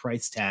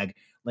price tag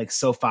like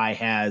SoFi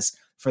has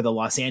for the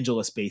Los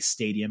Angeles-based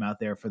stadium out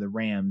there for the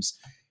Rams.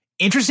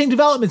 Interesting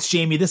developments,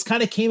 Jamie. This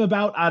kind of came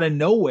about out of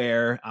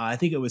nowhere. I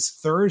think it was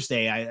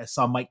Thursday. I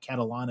saw Mike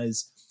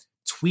Catalana's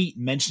tweet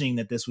mentioning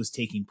that this was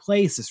taking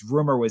place. This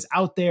rumor was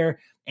out there.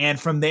 And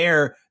from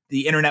there,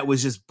 the internet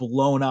was just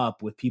blown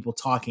up with people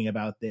talking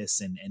about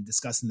this and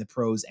discussing the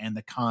pros and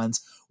the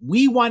cons.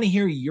 We want to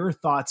hear your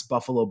thoughts,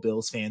 Buffalo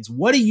Bills fans.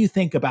 What do you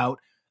think about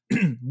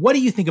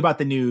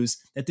the news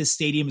that this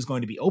stadium is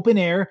going to be open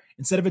air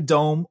instead of a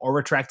dome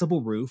or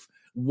retractable roof?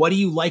 What do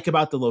you like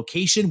about the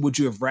location? Would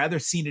you have rather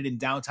seen it in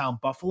downtown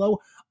Buffalo?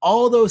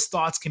 All those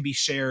thoughts can be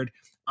shared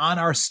on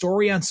our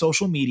story on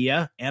social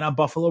media and on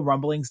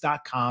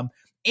BuffaloRumblings.com,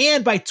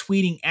 and by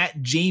tweeting at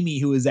Jamie,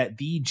 who is at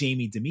the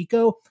Jamie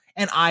D'Amico,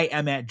 and I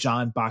am at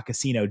John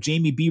Boccacino.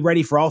 Jamie, be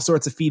ready for all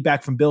sorts of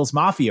feedback from Bills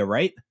Mafia,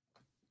 right?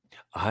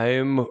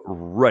 I'm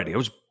ready. I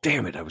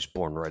was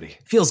born ready.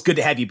 Feels good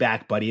to have you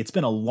back, buddy. It's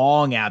been a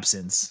long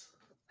absence.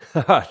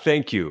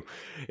 Thank you.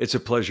 It's a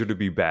pleasure to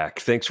be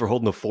back. Thanks for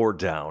holding the fort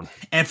down.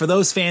 And for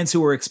those fans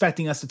who were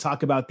expecting us to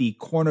talk about the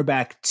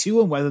cornerback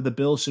 2 and whether the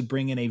Bills should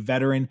bring in a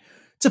veteran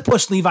to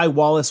push Levi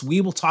Wallace,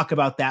 we will talk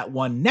about that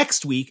one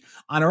next week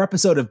on our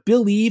episode of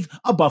Billieve,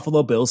 a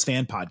Buffalo Bills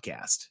fan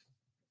podcast.